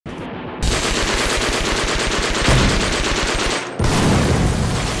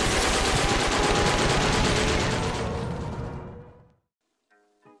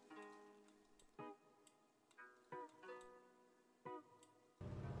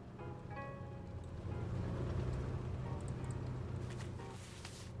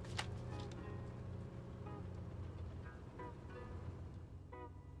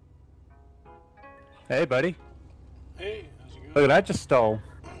Hey, buddy. Hey, how's it going? Look at that, just stole.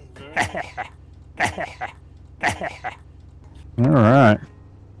 Very Alright.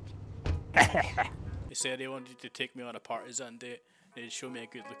 They said they wanted to take me on a Partisan date. They'd show me a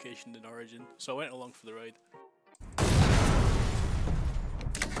good location in Origin, so I went along for the ride.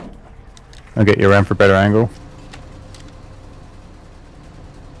 I'll get you around for a better angle.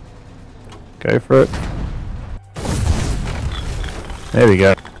 Go for it. There we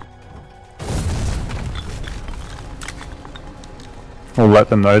go. We'll let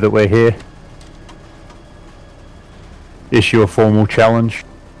them know that we're here. Issue a formal challenge.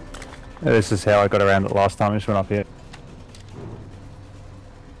 This is how I got around it last time. I just went up here.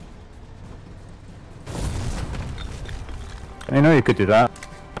 You know you could do that.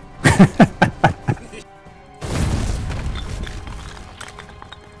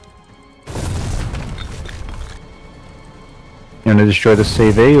 You want to destroy the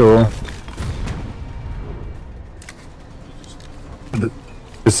CV or?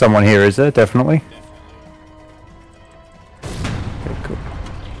 There's someone here, is there? Definitely. Okay, cool.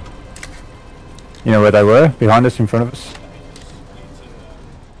 You know where they were? Behind us, in front of us?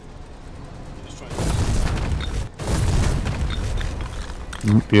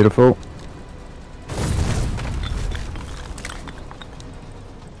 Beautiful.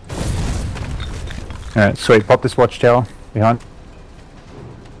 Alright, sweet. Pop this watchtower behind.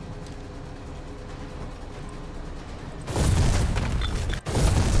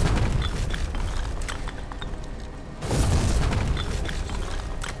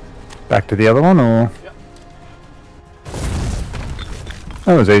 Back to the other one, or? Yep.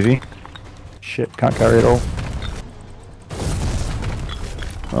 That was easy. Shit, can't carry it all.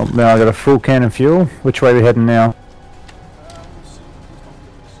 Well, now I got a full can of fuel. Which way are we heading now?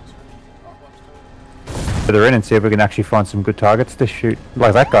 Further in and see if we can actually find some good targets to shoot.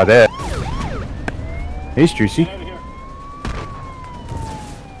 Like that guy there. He's juicy.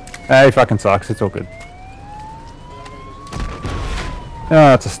 He fucking sucks, it's all good. Oh,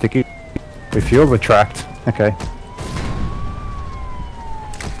 that's a sticky. We fueled, we're tracked. Okay.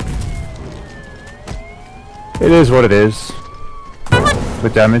 It is what it is.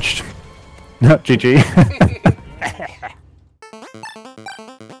 We're damaged. No, GG.